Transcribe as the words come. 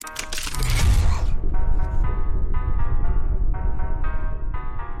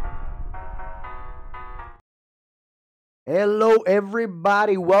Hello,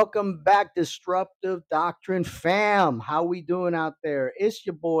 everybody. Welcome back, Disruptive Doctrine fam. How we doing out there? It's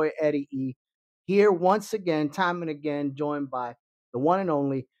your boy Eddie E. Here once again, time and again, joined by the one and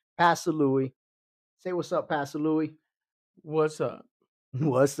only Pastor Louis. Say what's up, Pastor Louis. What's up?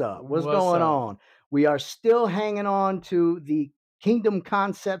 What's up? What's What's going up? on? We are still hanging on to the kingdom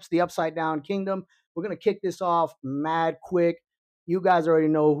concepts, the upside down kingdom. We're going to kick this off mad quick. You guys already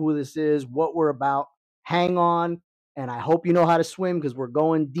know who this is, what we're about. Hang on. And I hope you know how to swim because we're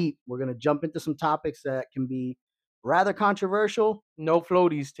going deep. We're going to jump into some topics that can be rather controversial, No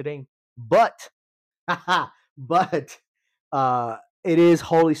floaties today. but but it is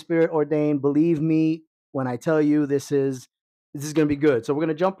Holy Spirit ordained. Believe me when I tell you this is going to be good. So we're going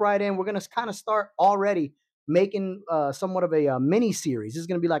to jump right in. We're going to kind of start already making somewhat of a mini series. This is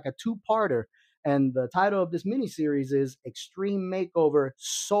going to be like a two-parter, and the title of this mini series is Extreme Makeover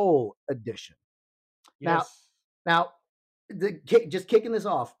Soul Edition. Now, Yes. now, just kicking this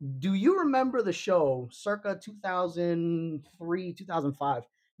off. Do you remember the show circa 2003, 2005?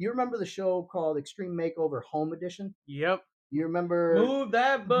 You remember the show called Extreme Makeover Home Edition? Yep. You remember Move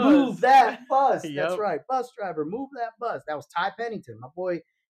that Move bus. That Bus? That's Yep. right. Bus driver, move that bus. That was Ty Pennington. My boy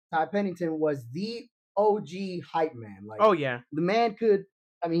Ty Pennington was the OG hype man. Like Oh yeah. the man could,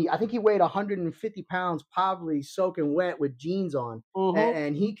 I mean, I think he weighed 150 pounds, probably soaking wet with jeans on, Mm-hmm.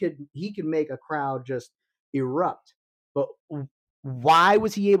 and he could make a crowd just erupt. But why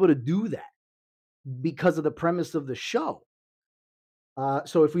was he able to do that? Because of the premise of the show.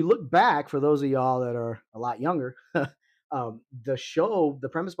 So if we look back, for those of y'all that are a lot younger, the show, the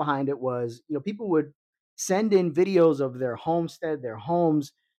premise behind it was, people would send in videos of their homestead, their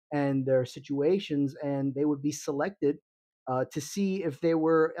homes, and their situations, and they would be selected to see if they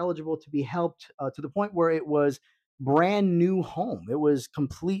were eligible to be helped to the point where it was brand new home. It was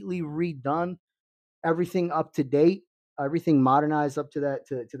completely redone, everything up to date, everything modernized up to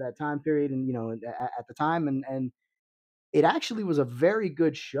that time period, and at the time, and it actually was a very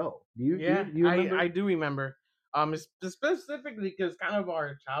good show. Do you do you, Yeah, do you I remember? do remember. Specifically because kind of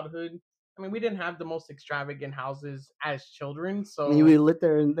our childhood. I mean, we didn't have the most extravagant houses as children, I mean, we so lit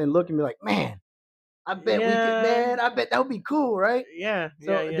there and look and be like, man, I bet we could, yeah, man, I bet that would be cool, right? yeah, yeah,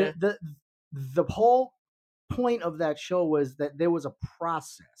 So yeah. the whole point of that show was that there was a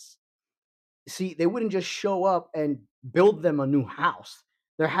process. See, they wouldn't just show up and build them a new house.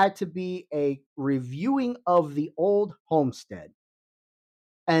 There had to be a reviewing of the old homestead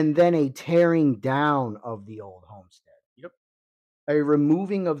and then a tearing down of the old homestead, Yep. a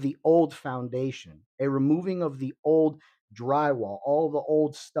removing of the old foundation, a removing of the old drywall, all the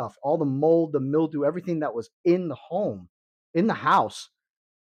old stuff, all the mold, the mildew, everything that was in the home, in the house,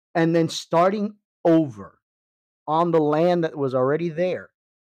 and then starting over on the land that was already there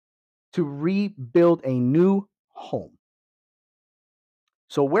to rebuild a new home.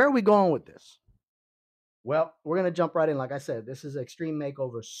 So, where are we going with this? Well, we're going to jump right in. Like I said, this is Extreme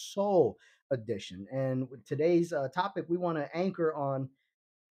Makeover Soul Edition. And with today's topic, we want to anchor on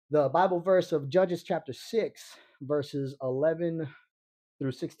the Bible verse of Judges chapter 6, verses 11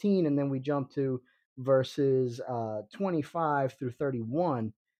 through 16. And then we jump to verses 25 through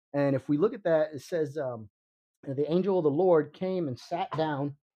 31. And if we look at that, it says, the angel of the Lord came and sat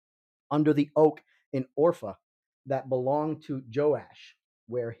down under the oak in Orpha that belonged to Joash,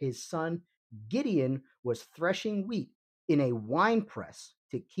 where his son Gideon was threshing wheat in a wine press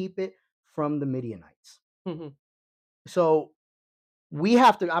to keep it from the Midianites. So we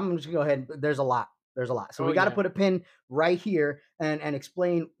have to, I'm just gonna go ahead and there's a lot. There's a lot. So Oh we got to yeah. put a pin right here and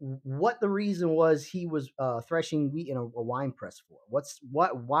explain what the reason was he was threshing wheat in a wine press for.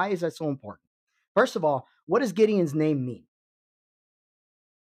 Why is that so important? First of all, what does Gideon's name mean?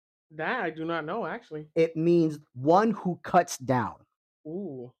 That I do not know actually. It means one who cuts down.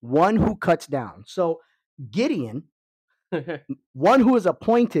 Ooh. One who cuts down. So Gideon, one who is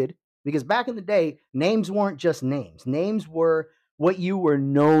appointed, because back in the day, names weren't just names. Names were what you were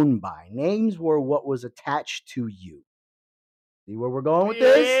known by. Names were what was attached to you. See where we're going with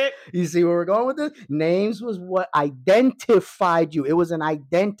this? Yeah. You see where we're going with this? Names was what identified you. It was an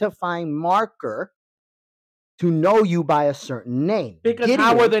identifying marker to know you by a certain name. Because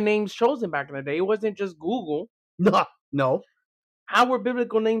how were Gideon, the names chosen back in the day? It wasn't just Google. no, no, How were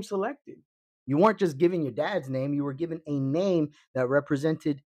biblical names selected? you weren't just given your dad's name, you were given a name that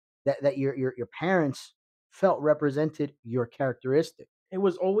represented that your parents felt represented your characteristic. It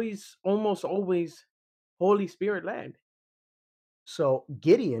was always, almost always, Holy Spirit led. So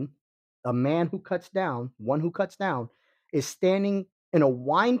Gideon, a man who cuts down, one who cuts down, is standing in a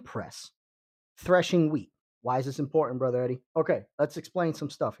wine press threshing wheat. Why is this important, brother Eddie? Okay, let's explain some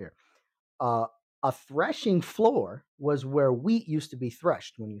stuff here. A threshing floor was where wheat used to be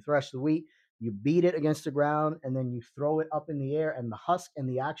threshed. When you thresh the wheat, you beat it against the ground and then you throw it up in the air, and the husk and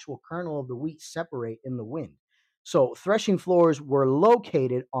the actual kernel of the wheat separate in the wind. So, threshing floors were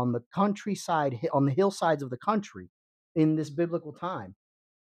located on the countryside, on the hillsides of the country in this biblical time.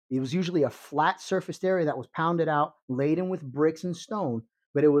 It was usually a flat surfaced area that was pounded out, laden with bricks and stone,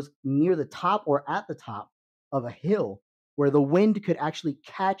 but it was near the top or at the top of a hill where the wind could actually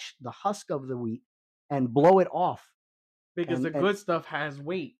catch the husk of the wheat and blow it off. Because the And good stuff has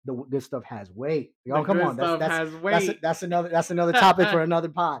weight. the good stuff has weight. The Oh, come good on, stuff has weight. that's another topic for another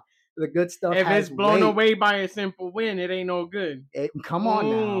pod. The good stuff If it's has blown weight. away by a simple wind, it ain't no good. Come on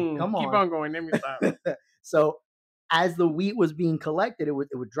now, come Keep on. on going. Let me stop. So as the wheat was being collected, it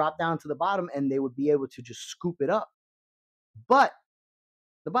would drop down to the bottom, and they would be able to just scoop it up. But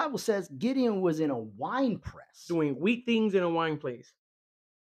the Bible says Gideon was in a wine press. Doing wheat things in a wine place.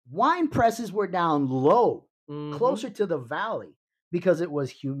 Wine presses were down low, Mm-hmm. closer to the valley, because it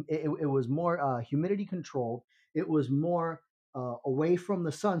was more humidity controlled. It was more away from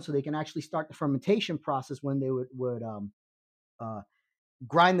the sun, so they can actually start the fermentation process when they would uh,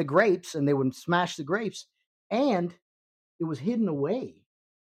 grind the grapes, and they would smash the grapes, and it was hidden away.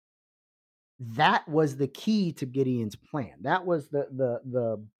 That was the key to Gideon's plan. That was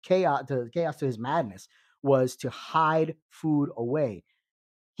the chaos to his madness, was to hide food away.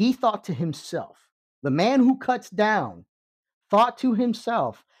 He thought to himself, the man who cuts down thought to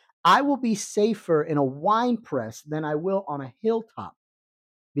himself, I will be safer in a wine press than I will on a hilltop,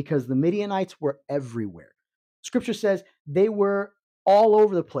 because the Midianites were everywhere. Scripture says they were all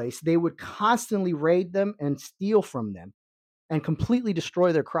over the place. They would constantly raid them and steal from them and completely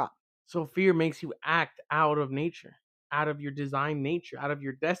destroy their crop. So fear makes you act out of nature, out of your design nature, out of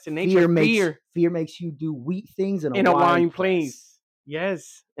your destined nature. Fear makes Fear fear makes you do weak things in a in a wine wine press. place.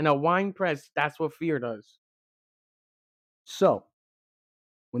 Yes, in a wine press. That's what fear does. So,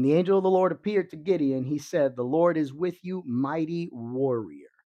 when the angel of the Lord appeared to Gideon, he said, "The Lord is with you, mighty warrior."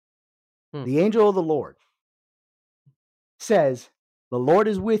 Hmm. The angel of the Lord says, "The Lord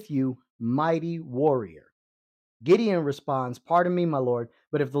is with you, mighty warrior." Gideon responds, "Pardon me, my Lord,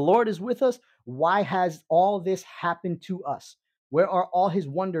 but if the Lord is with us, why has all this happened to us? Where are all his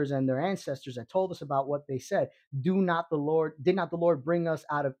wonders and their ancestors that told us about what they said? Did not the Lord bring us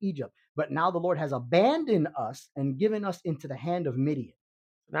out of Egypt? But now the Lord has abandoned us and given us into the hand of Midian."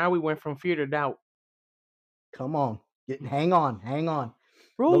 Now we went from fear to doubt. Come on. Hang on. Hang on.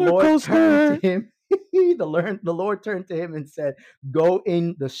 The Roller Lord turned to coaster. him. The Lord turned to him and said, "Go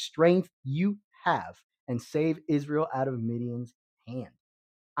in the strength you have and save Israel out of Midian's hand.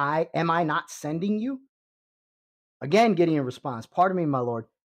 I not sending you?" Again, Gideon responds, "Pardon me, my Lord,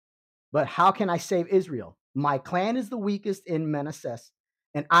 but how can I save Israel? My clan is the weakest in Manasseh,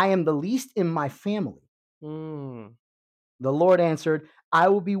 and I am the least in my family." Hmm. The Lord answered, "I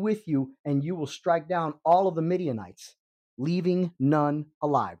will be with you, and you will strike down all of the Midianites, leaving none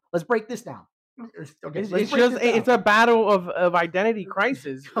alive." Let's break this down. Okay, let's It's break just this it's down. a battle of identity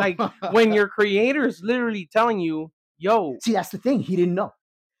crisis. Come Like when on. your creator is literally telling you, "Yo," See, that's the thing. He didn't know.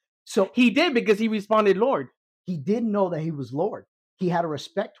 So he did because he responded, "Lord." he did know that he was Lord. He had a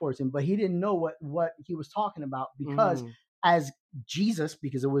respect towards him, but he didn't know what he was talking about, because Mm. as Jesus,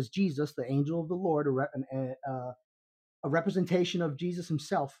 because it was Jesus, the angel of the Lord, a representation of Jesus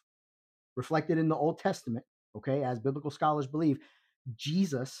himself, reflected in the Old Testament, okay, as biblical scholars believe,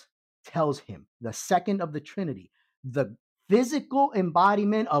 Jesus tells him, the second of the Trinity, the physical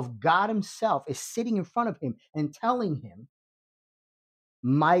embodiment of God himself, is sitting in front of him and telling him,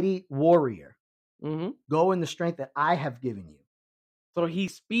 "Mighty warrior, Hmm. go in the strength that I have given you." So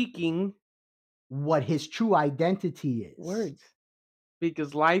he's speaking What his true identity is: words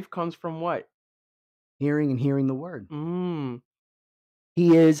because life comes from what? hearing and hearing the word. Mm.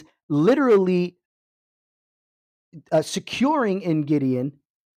 He is literally securing in Gideon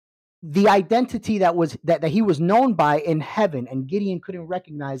the identity that he was known by in heaven, and Gideon couldn't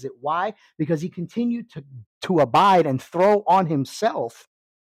recognize it. Why? Because he continued to abide and throw on himself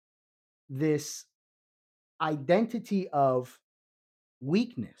this identity of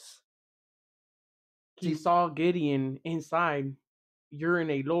weakness. He See, saw Gideon inside. You're in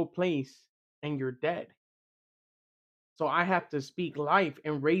a low place and you're dead. So I have to speak life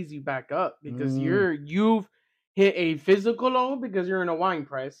and raise you back up because mm, you've hit a physical low because you're in a wine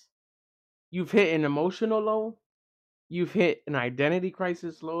press. You've hit an emotional low. You've hit an identity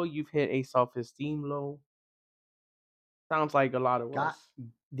crisis low. You've hit a self-esteem low. Sounds like a lot of God, us.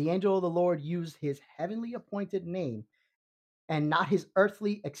 the angel of the Lord used his heavenly appointed name and not his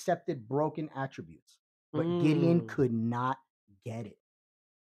earthly accepted broken attributes. But Gideon Mm. could not get it.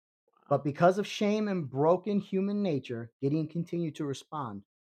 But because of shame and broken human nature, Gideon continued to respond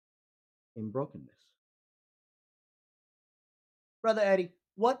in brokenness. Brother Eddie,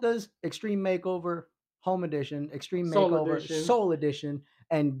 what does Extreme Makeover, Home Edition, Extreme Soul Makeover, Edition. Soul Edition,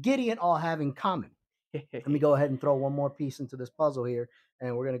 and Gideon all have in common? Let me go ahead and throw one more piece into this puzzle here,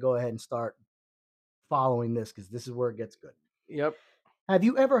 and we're going to go ahead and start following this because this is where it gets good. Yep. Have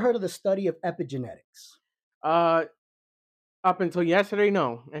you ever heard of the study of epigenetics? Uh, up until yesterday,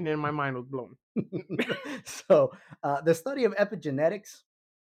 no, and then my mind was blown. So, the study of epigenetics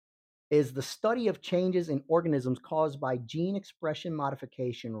is the study of changes in organisms caused by gene expression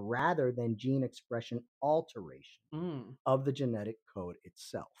modification rather than gene expression alteration Mm. of the genetic code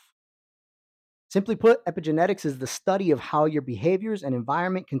itself. Simply put, epigenetics is the study of how your behaviors and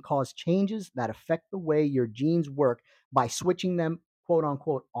environment can cause changes that affect the way your genes work by switching them, quote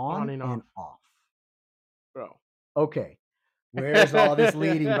unquote, On on and and off, off. bro. Okay, where's all this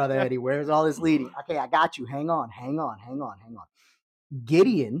leading, Brother Eddie? Where's all this leading? Okay, I got you. Hang on, hang on, hang on, hang on.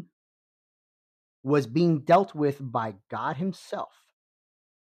 Gideon was being dealt with by God Himself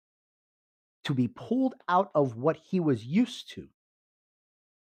to be pulled out of what he was used to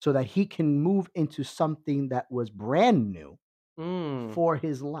so that he can move into something that was brand new Mm. for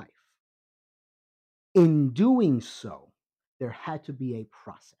his life. In doing so, there had to be a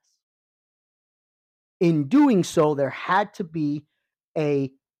process. In doing so, there had to be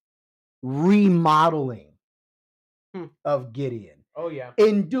a remodeling Hmm. of Gideon. Oh yeah.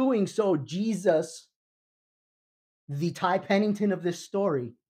 In doing so, Jesus, the Ty Pennington of this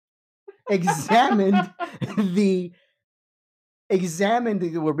story, examined the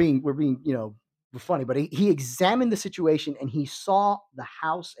we're being we're funny, but he examined the situation and he saw the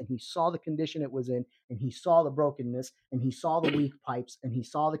house and he saw the condition it was in and he saw the brokenness and he saw the weak pipes and he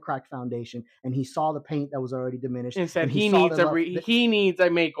saw the cracked foundation and he saw the paint that was already diminished And said and he saw he needs a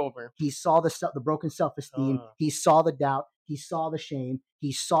makeover. he saw the broken self-esteem, Uh, he saw the doubt, he saw the shame,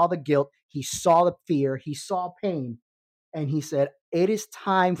 he saw the guilt, he saw the fear, he saw pain, and he said, it is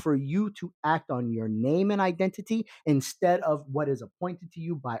time for you to act on your name and identity instead of what is appointed to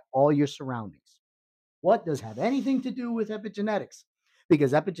you by all your surroundings. What does have anything to do with epigenetics?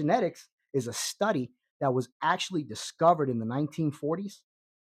 Because epigenetics is a study that was actually discovered in the 1940s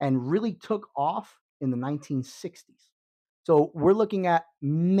and really took off in the 1960s. So we're looking at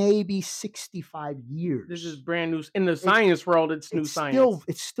maybe 65 this is years. brand new in the It's science world. It's new it's still science.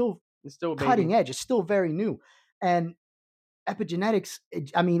 it's still It's still a cutting baby. edge. It's still very new. And epigenetics,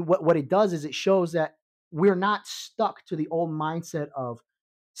 I mean, what it does is it shows that we're not stuck to the old mindset of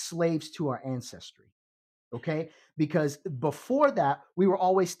slaves to our ancestry. Okay. Because before that, we were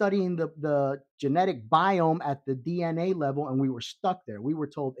always studying the genetic biome at the DNA level, and we were stuck there. We were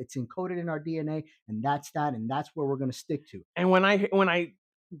told it's encoded in our DNA, and that's that, and that's where we're going to stick to. And when I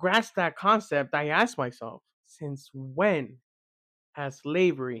grasped that concept, I asked myself, since when has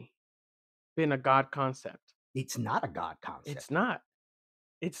slavery been a God concept? It's not a God It's concept. not.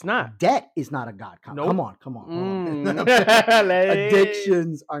 It's not. Debt is not a God concept. Come Nope. on, come on, hold on. Let it.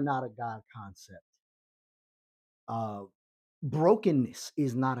 Addictions are not a God concept. Uh, Brokenness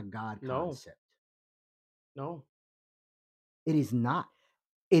is not a God No. concept. No. It is not.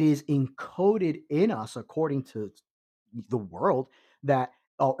 It is encoded in us according to the world that,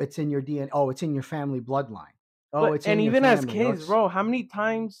 oh, it's in your DNA. Oh, it's in your family bloodline. Oh, But it's and in your even as family. Oh, kids, it's bro, how many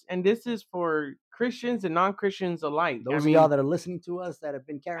times? And this is for Christians and non-Christians alike. I those of y'all mean, that are listening to us that have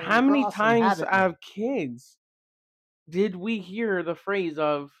been carrying how the many cross and times haven't as yet. kids did we hear the phrase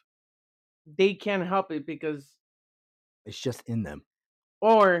of they can't help it because, It's just in them.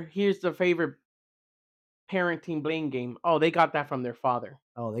 or here's the favorite parenting blame game. Oh, they got that from their father.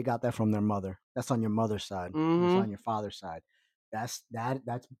 Oh, they got that from their mother. That's on your mother's side. That's Mm-hmm. on your father's side. That's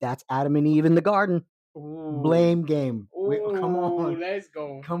Adam and Eve in the garden. Ooh. Blame game. Come Ooh, on. let's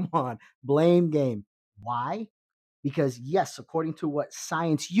go. Come on. Blame game. Why? Because yes, according to what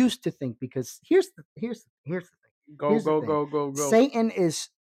science used to think, because here's the thing. Go, Here's the go, thing. go, go, go. Satan is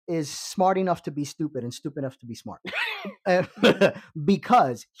smart enough to be stupid and stupid enough to be smart.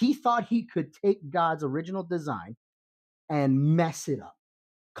 Because he thought he could take God's original design and mess it up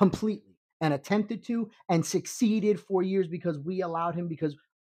completely and attempted to and succeeded for years because we allowed him because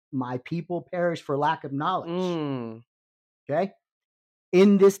my people perish for lack of knowledge. Mm. Okay.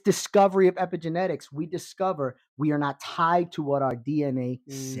 In this discovery of epigenetics, we discover we are not tied to what our DNA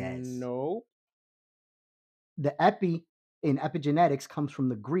says. No. The epi in epigenetics comes from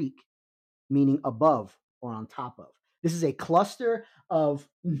the Greek, meaning above or on top of. This is a cluster of,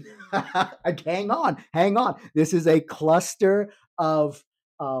 hang on. This is a cluster of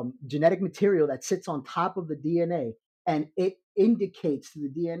genetic material that sits on top of the DNA, and it indicates to the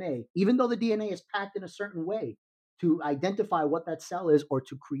DNA, even though the DNA is packed in a certain way to identify what that cell is or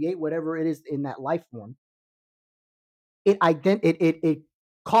to create whatever it is in that life form, it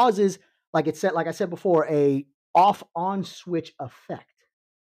causes, like I said before, a off on switch effect.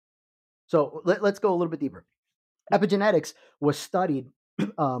 So let's go a little bit deeper. Epigenetics was studied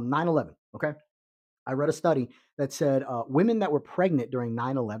 9/11. Okay, I read a study that said women that were pregnant during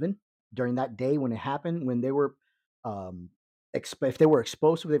 9/11, during that day when it happened, when they were, if they were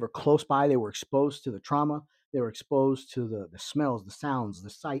exposed to, they were close by, they were exposed to the trauma, they were exposed to the smells, the sounds, the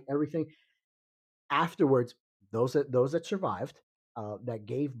sight, everything. Afterwards, those that survived, that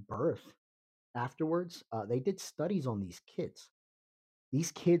gave birth afterwards, they did studies on these kids.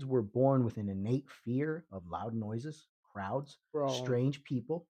 These kids were born with an innate fear of loud noises, crowds, Bro, strange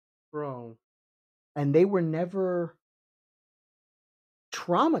people, bro. and they were never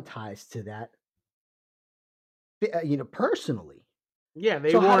traumatized to that, personally. Yeah,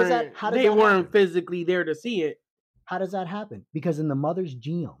 So how does they that weren't happen? physically there to see it. How does that happen? Because in the mother's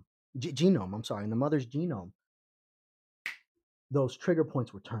genome, I'm sorry, in the mother's genome, those trigger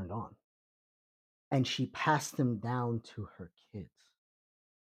points were turned on, and she passed them down to her kids.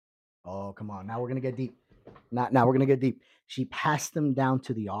 Oh, come on. Now we're going to get deep. Now we're going to get deep. She passed them down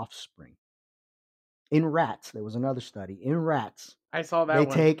to the offspring. In rats, there was another study. In rats, I saw they that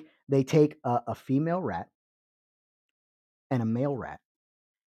one. take a female rat and a male rat,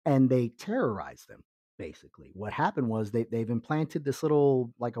 and they terrorize them. Basically, what happened was they've implanted this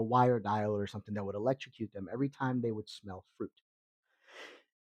little, like a wire dial or something, that would electrocute them every time they would smell fruit.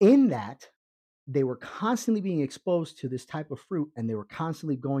 In that, they were constantly being exposed to this type of fruit, and they were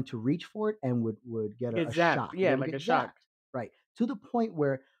constantly going to reach for it and would get Get a zapped. shock. They Yeah, would like get a shock. zapped, right? To the point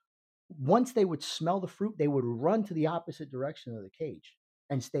where once they would smell the fruit, they would run to the opposite direction of the cage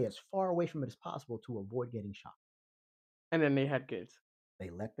and stay as far away from it as possible to avoid getting shot. And then they had kids. They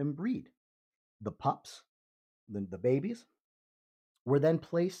let them breed. The pups, the babies, were then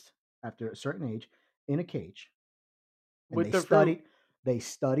placed after a certain age in a cage, and With the fruit. they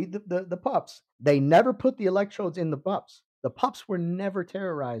studied the pups. They never put the electrodes in the pups. The pups were never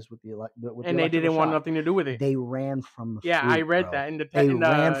terrorized with the And they electrical didn't want shock. nothing to do with it. They ran from the Yeah, I fruit, read bro. that in the They in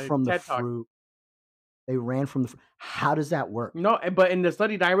ran the from the TED Talk. fruit. They ran from the fruit. How does that work? No, but in the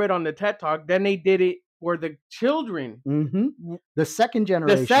study that I read on the TED Talk, then they did it for the children. Hmm. The second The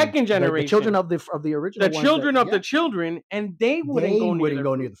generation, second the children generation. of the The original ones, that, children of yeah, the children, and they wouldn't they go near wouldn't the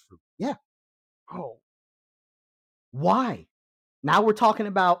go near fruit. the fruit. Yeah. Oh, Why? Now we're talking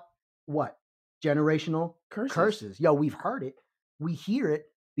about what? Generational curses. curses. Yo, we've heard it. We hear it.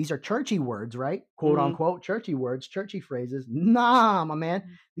 These are churchy words, right? Quote Mm-hmm. unquote churchy words, churchy phrases. Nah, my man.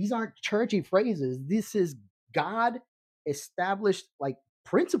 These aren't churchy phrases. This is God established, like,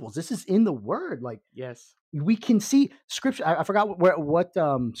 principles. This is in the word. Like, Yes. we can see scripture. I forgot what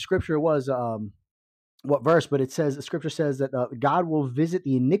scripture it was. What verse, but it says, the scripture says that God will visit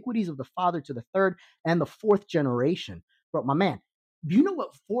the iniquities of the father to the third and the fourth generation. Bro, my man, do you know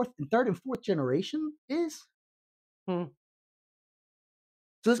what third and fourth generation is? Hmm.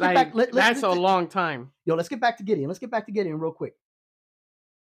 So let's get back. Like that's a long time. Let's get back to Gideon. Let's get back to Gideon real quick.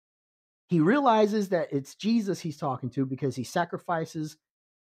 He realizes that it's Jesus he's talking to because he sacrifices.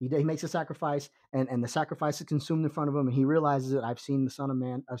 He makes a sacrifice, and the sacrifice is consumed in front of him, and he realizes that I've seen the Son of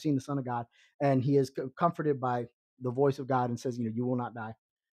Man, I've seen the Son of God, and he is comforted by the voice of God and says, you will not die.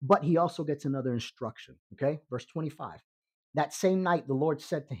 But he also gets another instruction. Okay, verse 25. That same night, the Lord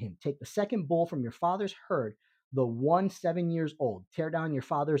said to him, "Take the second bull from your father's herd, the one 7 years old. Tear down your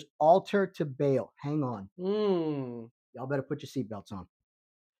father's altar to Baal." Hang on, Hmm. y'all better put your seatbelts on.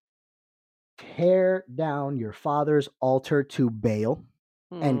 Tear down your father's altar to Baal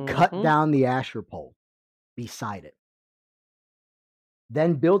and cut Hmm. down the Asher pole beside it.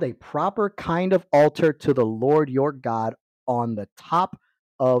 Then build a proper kind of altar to the Lord your God on the top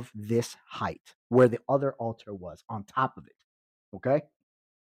of this height, where the other altar was, on top of it. Okay?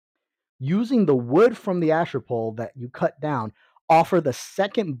 Using the wood from the Asher pole that you cut down, offer the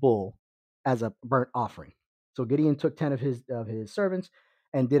second bull as a burnt offering. So Gideon took 10 of his servants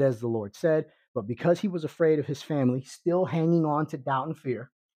and did as the Lord said. But because he was afraid of his family, still hanging on to doubt and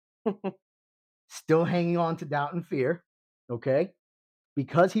fear, still hanging on to doubt and fear, okay?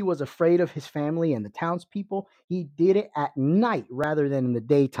 Because he was afraid of his family and the townspeople, he did it at night rather than in the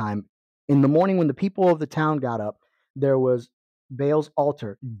daytime. In the morning, when the people of the town got up, there was Baal's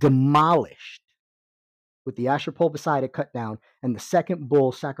altar demolished, with the Asher pole beside it cut down, and the second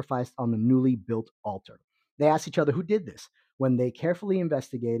bull sacrificed on the newly built altar. They asked each other who did this. When they carefully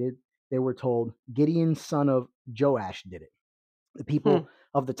investigated, they were told Gideon, son of Joash, did it. The Hmm. people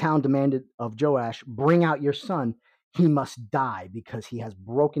of the town demanded of Joash, "Bring out your son." He must die because he has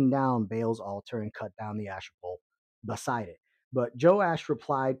broken down Baal's altar and cut down the Asher pole beside it. But Joash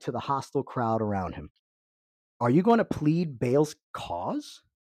replied to the hostile crowd around him, are you going to plead Baal's cause?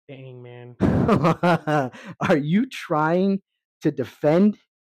 Dang, man. Are you trying to defend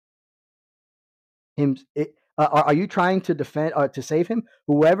him? Are you trying to defend to save him?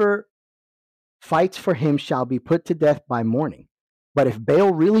 Whoever fights for him shall be put to death by morning. But if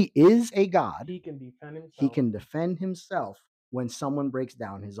Baal really is a god, He can defend he himself. can defend himself when someone breaks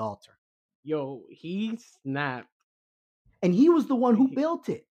down his altar. Yo, he snapped. And he was the one who built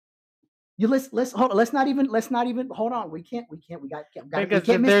it. Let's hold on. Let's not even hold on. We Because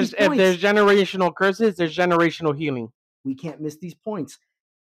can't miss these if there's points. generational curses, there's generational healing. We can't miss these points.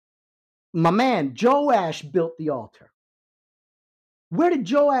 My man Joash built the altar. Where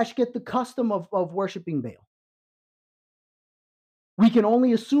did Joash get the custom of worshiping Baal? We can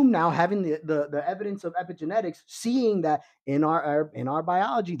only assume now, having the evidence of epigenetics, seeing that in our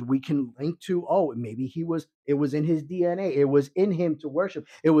biology, we can link to, oh, maybe it was in his DNA, it was in him to worship,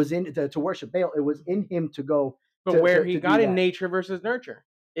 it was in to worship Baal, it was in him to go But where he to do got in that. nature versus nurture.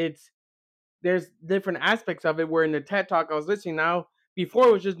 There's different aspects of it where in the TED talk I was listening now, before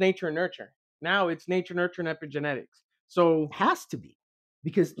it was just nature and nurture. Now it's nature, nurture, and epigenetics. So It has to be,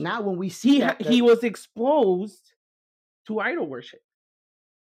 because now when we see he was exposed to idol worship.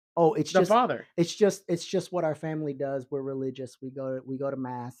 oh, The father. it's just what our family does. We're religious. We go to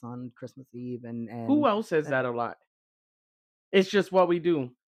mass on Christmas Eve Who and else says that a lot? It's just what we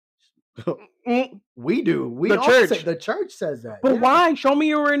do. we do. We The all say church. the church says that. But Yeah. why? Show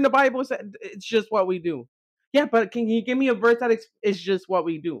me where in the Bible said it's just what we do. Yeah, but can you give me a verse that it's just what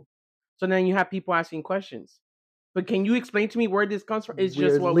we do? So then you have people asking questions. But can you explain to me where this comes from? It's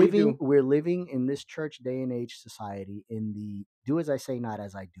just what we do. We're living in this church day and age society in the do as I say, not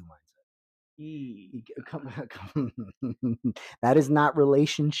as I do mindset. That is not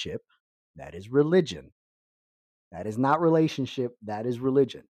relationship. That is religion. That is not relationship. That is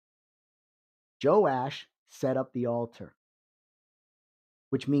religion. Joash set up the altar,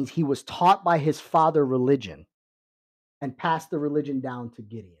 which means he was taught by his father religion and passed the religion down to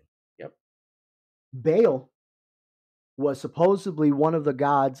Gideon. Yep. Baal was supposedly one of the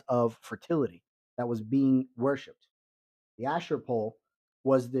gods of fertility that was being worshipped. The Asher pole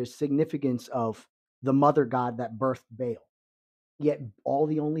was the significance of the mother god that birthed Baal. Yet all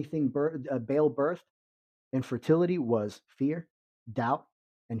the only thing Baal birthed in fertility was fear, doubt,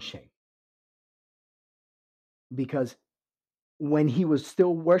 and shame. Because when he was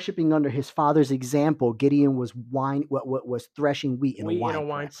still worshiping under his father's example, Gideon was was threshing wheat in a Wheat in a wine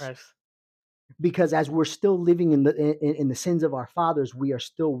wine press. press. Because as we're still living in the sins of our fathers, we are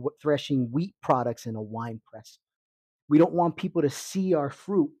still threshing wheat products in a wine press. We don't want people to see our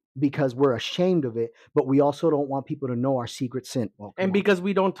fruit because we're ashamed of it, but we also don't want people to know our secret sin. Well, And because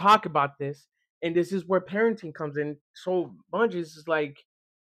we don't talk about this, and this is where parenting comes in so much, is like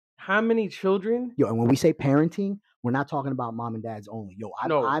how many children? Yo, and when we say parenting, we're not talking about mom and dads only. Yo,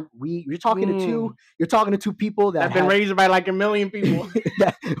 No. you're talking to two people that I've been have raised by like a million people.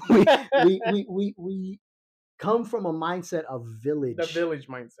 that we come from a mindset of village. The village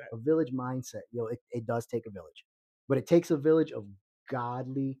mindset. A village mindset. Yo, it does take a village. But it takes a village of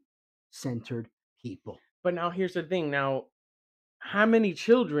godly centered people. But now here's the thing. Now, how many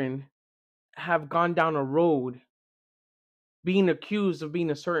children have gone down a road being accused of being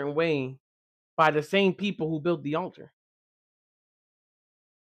a certain way by the same people who built the altar?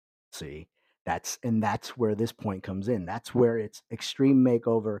 See, that's where this point comes in. That's where it's Extreme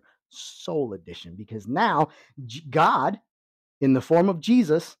Makeover Soul Edition, because now God, in the form of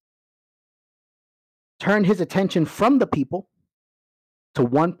Jesus, turned his attention from the people to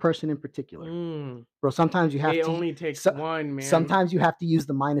one person in particular. Bro, sometimes you have It to only takes one, man. Sometimes you have to use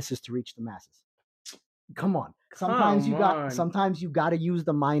the minuses to reach the masses. Come on. Sometimes you got to use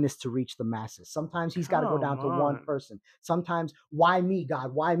the minus to reach the masses. Sometimes he's got to go down to one person. Sometimes, why me,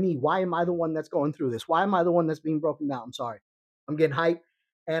 God? Why me? Why am I the one that's going through this? Why am I the one that's being broken down? I'm sorry. I'm getting hyped,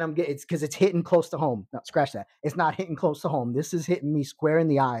 and it's because it's hitting close to home. No, scratch that. It's not hitting close to home. This is hitting me square in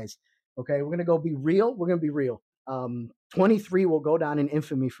the eyes. Okay, we're gonna go be real. We're gonna be real. 23 will go down in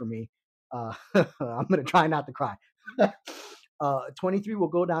infamy for me. I'm gonna try not to cry. 23 will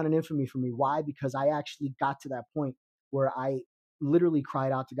go down in infamy for me. Why? Because I actually got to that point where I literally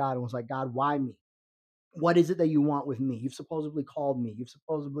cried out to God and was like, God, why me? What is it that you want with me? You've supposedly called me. You've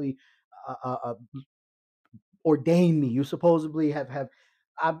supposedly ordained me. You supposedly have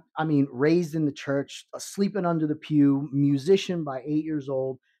I mean, raised in the church, sleeping under the pew, musician by 8 years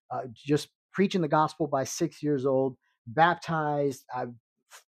old, just preaching the gospel by 6 years old, baptized.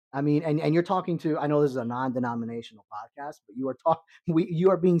 I mean, and you're talking to. I know this is a non-denominational podcast, but you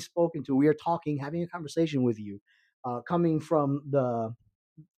are being spoken to. We are talking, having a conversation with you, coming from the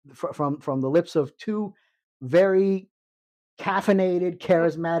lips of two very caffeinated,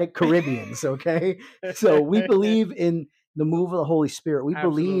 charismatic Caribbeans. Okay, so we believe in the move of the Holy Spirit. We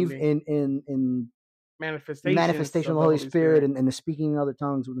believe Absolutely. in Manifestations manifestation of of the the Holy Holy Spirit Spirit. and the speaking in other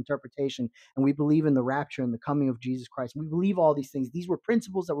tongues with interpretation. And we believe in the rapture and the coming of Jesus Christ. We believe all these things. These were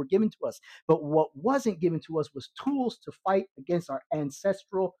principles that were given to us. But what wasn't given to us was tools to fight against our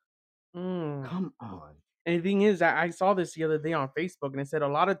ancestral. Mm. Come on. And the thing is that I saw this the other day on Facebook, and it said a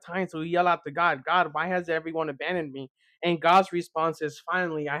lot of times we yell out to God, God, why has everyone abandoned me? And God's response is,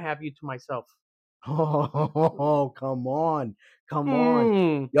 finally, I have you to myself. Oh, come on. Come on.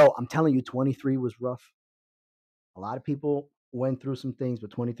 Mm. Yo, I'm telling you, 23 was rough. A lot of people went through some things,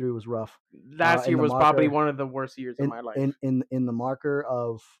 but 23 was rough. Last In year the was probably marker, one of the worst years of my life. in the marker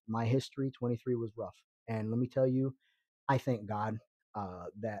of my history, 23 was rough. And let me tell you, I thank God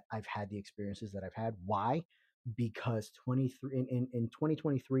that I've had the experiences that I've had. Why? Because 23 in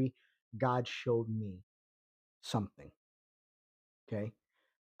 2023, God showed me something. Okay.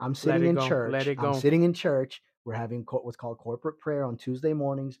 I'm Let sitting it in go. Let church. it I'm go. sitting in church. We're having what's called corporate prayer on Tuesday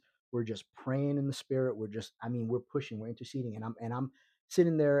mornings. We're just praying in the spirit. I mean, we're pushing, we're interceding, and I'm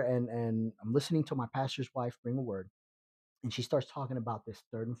sitting there and I'm listening to my pastor's wife bring a word, and she starts talking about this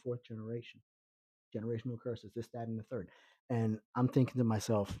third and fourth generational curses, this, that, and the third. And I'm thinking to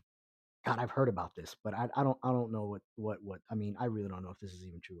myself, God, I've heard about this, but I don't know what. I mean, I really don't know if this is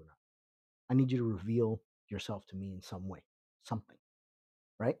even true or not. I need you to reveal yourself to me in some way, something,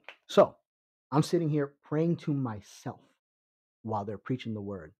 right? So I'm sitting here praying to myself while they're preaching the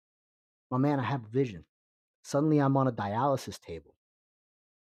word. My man, I have vision. Suddenly I'm on a dialysis table.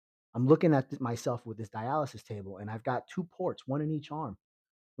 I'm looking at myself with this dialysis table, and I've got two ports, one in each arm.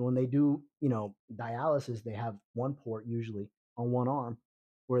 And when they do, dialysis, they have one port usually on one arm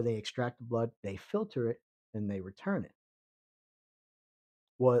where they extract the blood, they filter it, and they return it.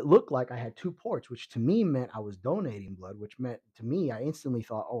 Well, it looked like I had two ports, which to me meant I was donating blood, which meant to me, I instantly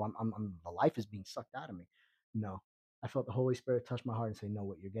thought, oh, the life is being sucked out of me. No, I felt the Holy Spirit touch my heart and say, no,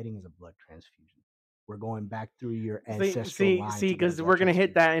 what you're getting is a blood transfusion. We're going back through your See, ancestral see, line see, to get a because blood we're gonna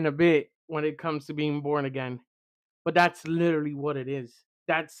hit transfusion. that in a bit when it comes to being born again. But that's literally what it is.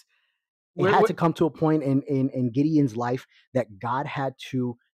 That's It we're, had we're to come to a point in Gideon's life that God had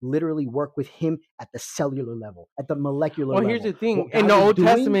to literally work with him at the cellular level, at the molecular well. Here's level. the thing: What in God the was Old doing,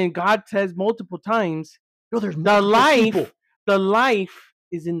 Testament, God says multiple times, no, there's the multiple life, people. the life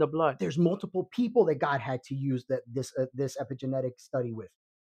is in the blood. There's multiple people that God had to use this epigenetic study with,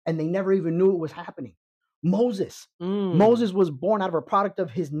 and they never even knew it was happening. Moses, Mm, Moses was born out of a product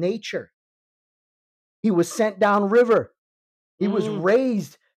of his nature. He was sent downriver. He was mm.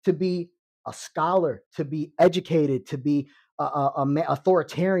 raised to be a scholar, to be educated, to be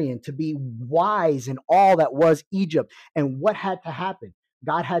authoritarian, to be wise in all that was Egypt. And what had to happen?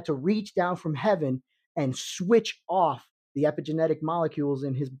 God had to reach down from heaven and switch off the epigenetic molecules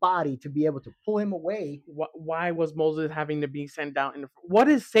in his body to be able to pull him away. Why was Moses having to be sent down? What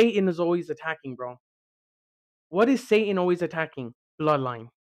is Satan is always attacking, bro? What is Satan always attacking? Bloodline.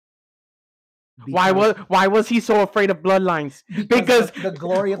 because Why was he so afraid of bloodlines? because Because the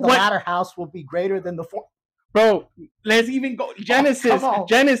glory of the what, latter house will be greater than the former. bro? Let's even go Oh, come Genesis. on.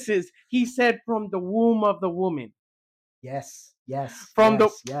 Genesis. He said from the womb of the woman, Yes, yes, from the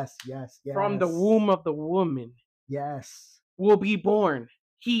yes, yes, yes, from the yes, womb of the woman yes. will be born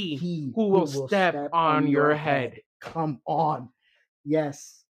he He who who will will step step on on your your head. head. Come on.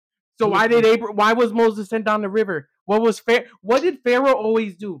 Yes. So He is why did the Why was Moses sent down the river? What did Pharaoh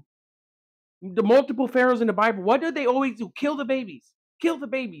always do? The multiple pharaohs in the Bible, what did they always do? Kill the babies. Kill the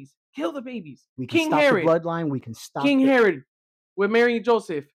babies. Kill the babies. we can stop the bloodline. We can stop King the Herod with Mary and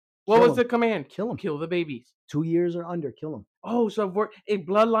Joseph. What kill was him. the command? Kill him. Kill the babies. 2 years or under, kill him. Oh, so if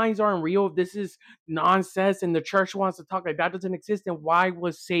bloodlines aren't real, if this is nonsense and the church wants to talk like that doesn't exist, then why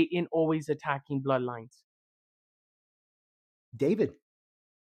was Satan always attacking bloodlines? David,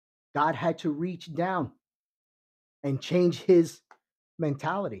 God had to reach down and change his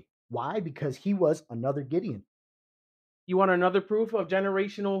mentality. Why? Because he was another Gideon. You want another proof of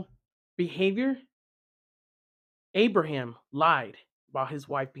generational behavior? Abraham lied about his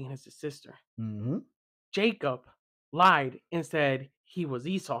wife being his sister. Mm-hmm. Jacob lied and said he was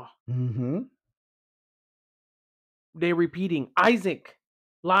Esau. Mm-hmm. They're repeating. Isaac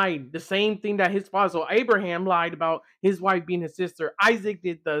lied the same thing that his father. So Abraham lied about his wife being his sister. Isaac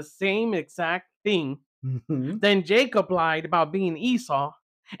did the same exact thing. Mm-hmm. Then Jacob lied about being Esau.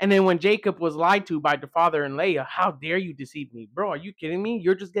 And then when Jacob was lied to by the father and Leah, how dare you deceive me? Bro, are you kidding me?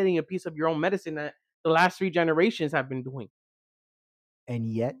 You're just getting a piece of your own medicine that the last 3 generations have been doing. And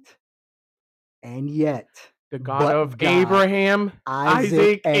yet, and yet, The God of but God, Abraham, Isaac,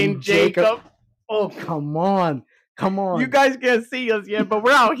 Isaac, and and Jacob. Jacob. Oh, come on. Come You on. guys can't see us yet, but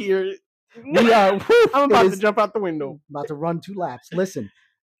we're out here. We are, whew, I'm it about to is jump out the window. about to run 2 laps. Listen,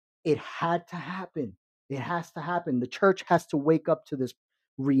 it had to happen. It has to happen. The church has to wake up to this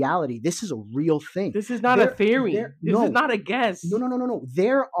reality. This is a real thing. This is not a theory. This is No, not a guess. no.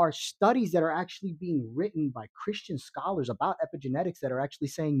 There are studies that are actually being written by Christian scholars about epigenetics that are actually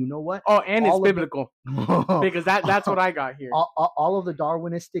saying, you know what? Oh, and it's All of the biblical because that's what I got here. all of the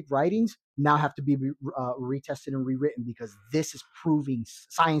Darwinistic writings now have to be retested and rewritten because this is proving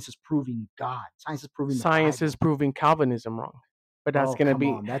science is proving God. Science is proving the Science is Bible. proving Calvinism wrong, but that's Oh, gonna come be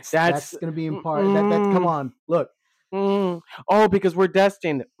on. That's that's gonna be in part. That come mm, on. Look, oh, because we're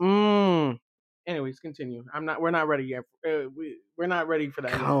destined. Anyways, continue. I'm not. We're not ready yet. We're not ready for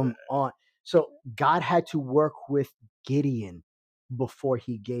that yet. come on. So God had to work with Gideon before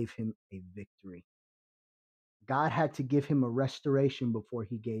he gave him a victory. God had to give him a restoration before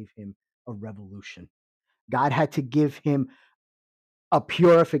he gave him a revolution. God had to give him a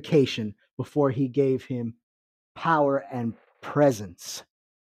purification before he gave him power and presence.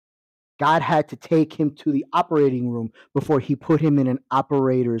 God had to take him to the operating room before he put him in an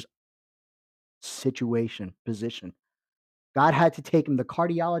operator's position. God had to take him, the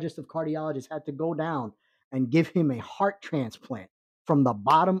cardiologist of cardiologists had to go down and give him a heart transplant from the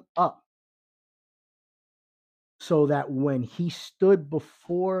bottom up so that when he stood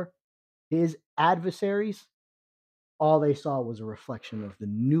before his adversaries, all they saw was a reflection of the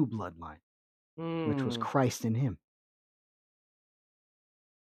new bloodline, which was Mm, Christ in him.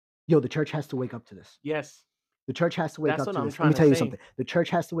 Yo, the church has to wake up to this. yes, The church has to wake that's up what to I'm this. Let trying me to tell you say. something. The church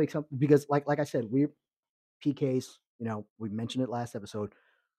has to wake up because, like I said, we're PKs. We mentioned it last episode.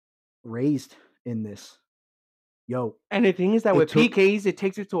 Raised in this. Yo, And the thing is that it with took PKs, it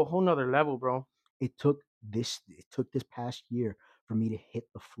takes it to a whole nother level, bro. it took this past year for me to hit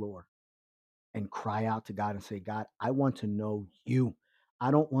the floor and cry out to God and say, God, I want to know you.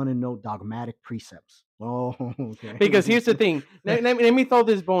 I don't want to know dogmatic precepts. Oh, okay. Because here's the thing. Let me throw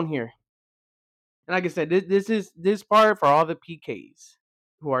this bone here. And like I said, this is this part for all the PKs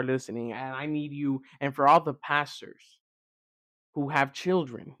who are listening, and I need you, and for all the pastors who have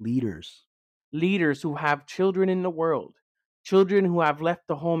children, Leaders, leaders who have children in the world, children who have left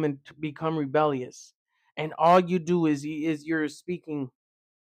the home and become rebellious, and all you do is you're speaking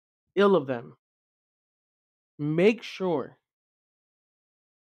ill of them. Make sure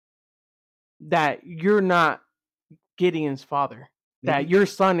that you're not Gideon's father, that maybe your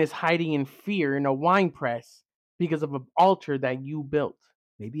son is hiding in fear in a wine press because of an altar that you built.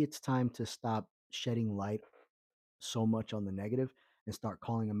 maybe it's time to stop shedding light so much on the negative and start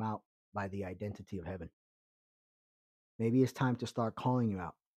calling them out by the identity of heaven. Maybe it's time to start calling you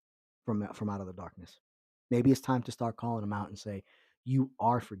out from out of the darkness. Maybe it's time to start calling them out and say, you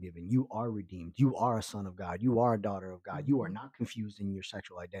are forgiven. You are redeemed. You are a son of God. You are a daughter of God. You are Mhm. not confused in your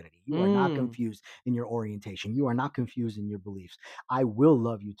sexual identity. You are not Mm. confused in your orientation. You are not confused in your beliefs. I will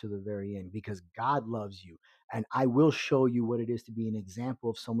love you to the very end because God loves you. And I will show you what it is to be an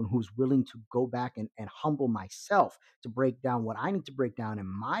example of someone who's willing to go back and humble myself to break down what I need to break down in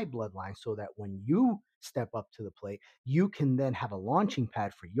my bloodline so that when you step up to the plate, you can then have a launching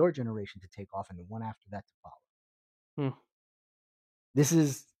pad for your generation to take off and the one after that to follow. Mm. This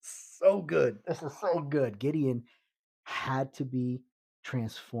is so good. This is so good. Gideon had to be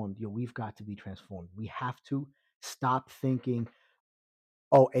transformed. We've got to be transformed. We have to stop thinking,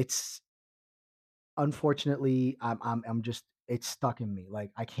 oh, it's unfortunately, I'm just it's stuck in me.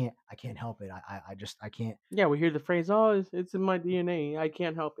 Like I can't help it. I can't. Yeah, we hear the phrase, "Oh, it's in my DNA. I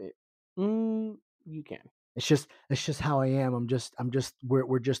can't help it." You can. It's just how I am.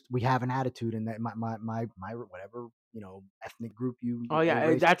 We have an attitude, and that my whatever ethnic group Oh a yeah,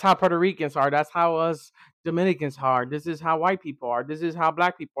 race. that's how Puerto Ricans are. That's how us Dominicans are. This is how white people are. This is how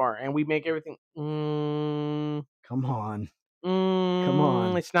black people are, and we make everything. Come on, come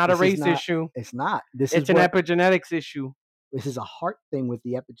on. It's not a This is race not. issue. It's not. This is It's an what epigenetics issue, this is a heart thing with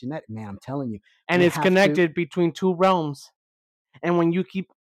the epigenetic man. I'm telling you, and we it's have to. connected between two realms. And when you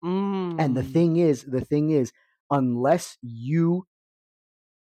keep, And the thing is, unless you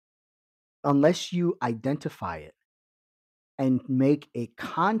unless you identify it and make a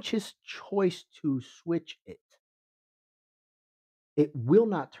conscious choice to switch it, it will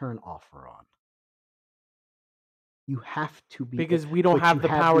not turn off or on. You have to be, because we don't but you have the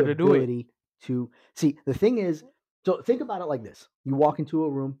have power the to do it. ability to see. The thing is, So think about it like this: you walk into a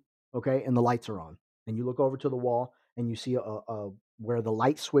room, okay, and the lights are on, and you look over to the wall and you see a where the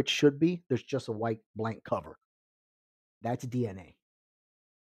light switch should be. There's just a white blank cover. That's DNA.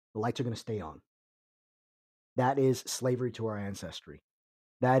 The lights are going to stay on. That is slavery to our ancestry.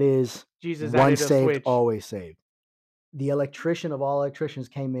 That is Jesus once added a saved, switch always saved. The electrician of all electricians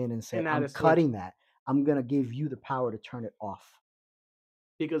came in and said, and add I'm a switch cutting that. I'm going to give you the power to turn it off,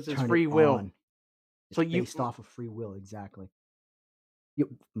 because it's turn it free will. on. It's So you based off of free will. Exactly.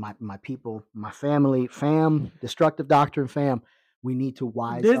 My people, my family, fam, destructive doctrine, fam. We need to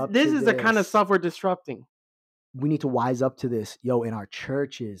wise up this to is the kind of this. stuff we're disrupting. We need to wise up to this, yo, in our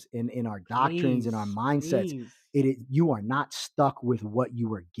churches, in our doctrines, in our Please, mindsets. please. You are not stuck with what you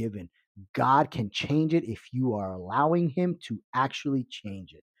were given. God can change it if you are allowing him to actually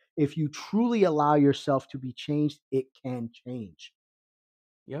change it. If you truly allow yourself to be changed, it can change.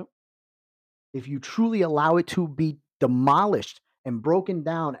 Yep. If you truly allow it to be demolished and broken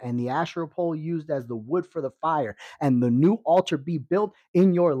down, and the Asherah pole used as the wood for the fire, and the new altar be built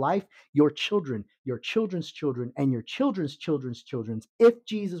in your life, your children, your children's children, and your children's children's children's, if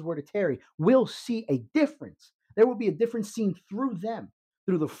Jesus were to tarry, will see a difference. There will be a difference seen through them,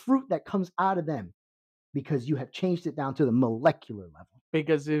 through the fruit that comes out of them, because you have changed it down to the molecular level.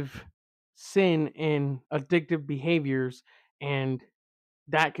 Because if sin and addictive behaviors and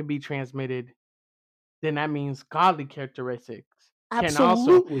that can be transmitted, then that means godly characteristics can also.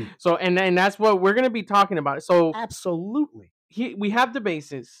 Absolutely. So and that's what we're going to be talking about. So Absolutely. we have the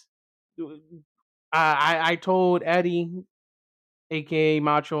basis. I told Eddie, aka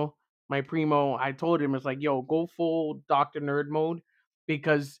Macho, my primo, I told him, it's like, yo, go full Dr. Nerd mode,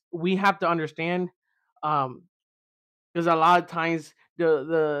 because we have to understand, because a lot of times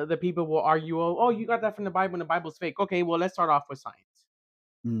the people will argue, oh, you got that from the Bible and the Bible's fake. Okay, well, let's start off with science.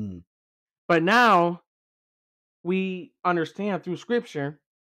 Mm. But now we understand through scripture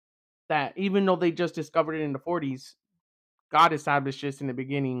that even though they just discovered it in the 40s, God established this in the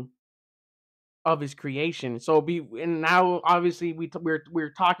beginning of his creation. So and now obviously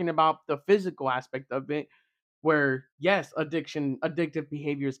we're talking about the physical aspect of it, where yes, addictive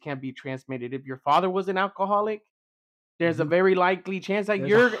behaviors can be transmitted. If your father was an alcoholic, there's a Mhm. very likely chance that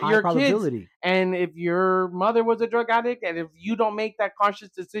There's a high your kids, probability. and if your mother was a drug addict, and if you don't make that conscious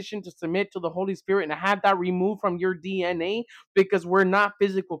decision to submit to the Holy Spirit and have that removed from your DNA, because we're not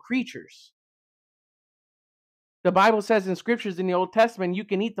physical creatures. The Bible says in scriptures in the Old Testament, you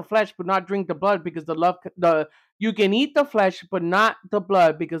can eat the flesh but not drink the blood, because the you can eat the flesh but not the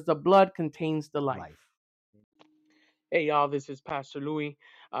blood, because the blood contains the life. Life. Hey, y'all, this is Pastor Louis.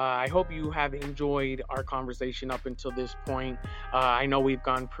 I hope you have enjoyed our conversation up until this point. I know we've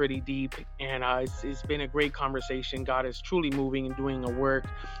gone pretty deep, and it's been a great conversation. God is truly moving and doing a work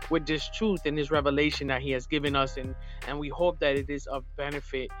with this truth and this revelation that He has given us, and we hope that it is of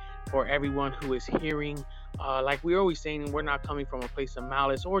benefit for everyone who is hearing. Like we're always saying, we're not coming from a place of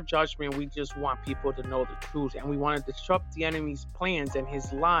malice or judgment. We just want people to know the truth, and we want to disrupt the enemy's plans and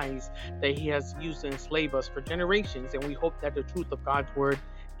his lies that he has used to enslave us for generations. And we hope that the truth of God's word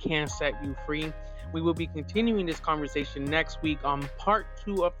can set you free. We will be continuing this conversation next week on part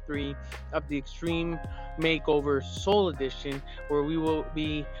 2 of 3 of the Extreme Makeover Soul Edition, where we will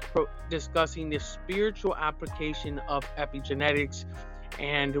be discussing the spiritual application of epigenetics.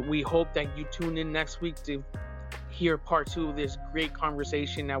 And we hope that you tune in next week to hear part 2 of this great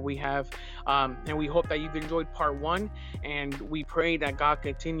conversation that we have. And we hope that you've enjoyed part 1. And we pray that God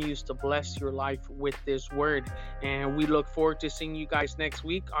continues to bless your life with this word. And we look forward to seeing you guys next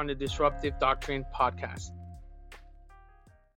week on the Disruptive Doctrine Podcast.